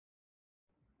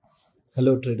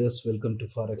Hello traders, welcome to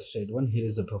Forex Trade 1. Here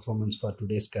is the performance for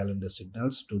today's calendar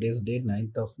signals. Today's date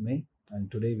 9th of May, and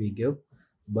today we give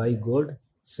buy gold,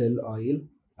 sell oil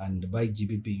and buy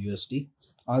GBPUSD.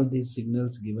 All these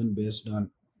signals given based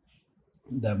on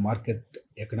the market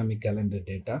economic calendar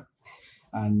data.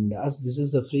 And as this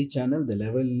is a free channel, the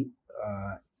level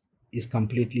is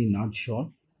completely not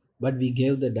shown, but we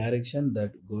gave the direction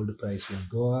that gold price will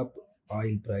go up,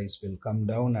 oil price will come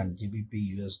down and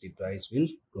GBPUSD price will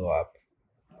go up.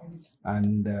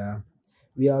 And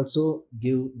we also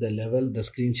give the level, the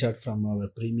screenshot from our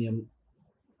premium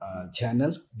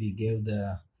channel. We gave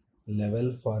the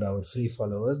level for our free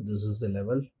followers. This is the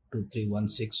level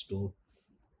 2316 to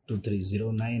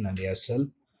 2309 and SL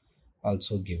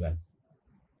also given.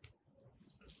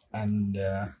 And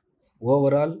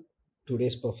overall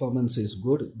today's performance is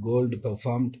good. Gold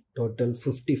performed total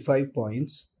 55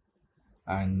 points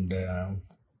and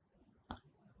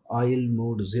oil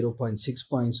moved 0.6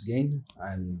 points gain,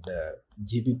 and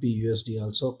GBPUSD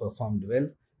also performed well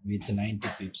with 90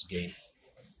 pips gain.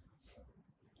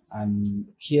 And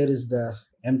here is the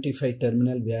MT5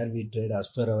 terminal where we trade as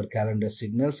per our calendar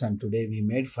signals, and today we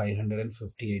made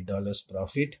 $558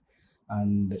 profit.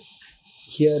 And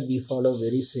here we follow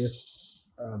very safe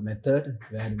method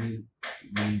where we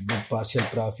book partial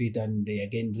profit and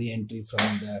again re-entry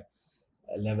from the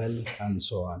level and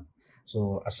so on.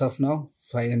 So as of now,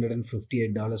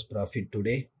 $558 profit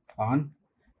today on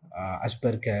as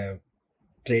per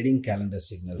trading calendar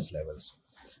signals levels.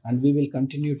 And we will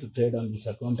continue to trade on this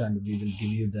account, and we will give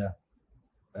you the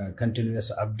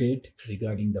continuous update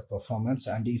regarding the performance.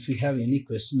 And if you have any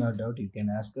question or doubt, you can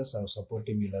ask us. Our support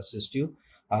team will assist you.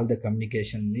 All the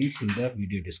communication links in the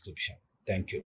video description. Thank you.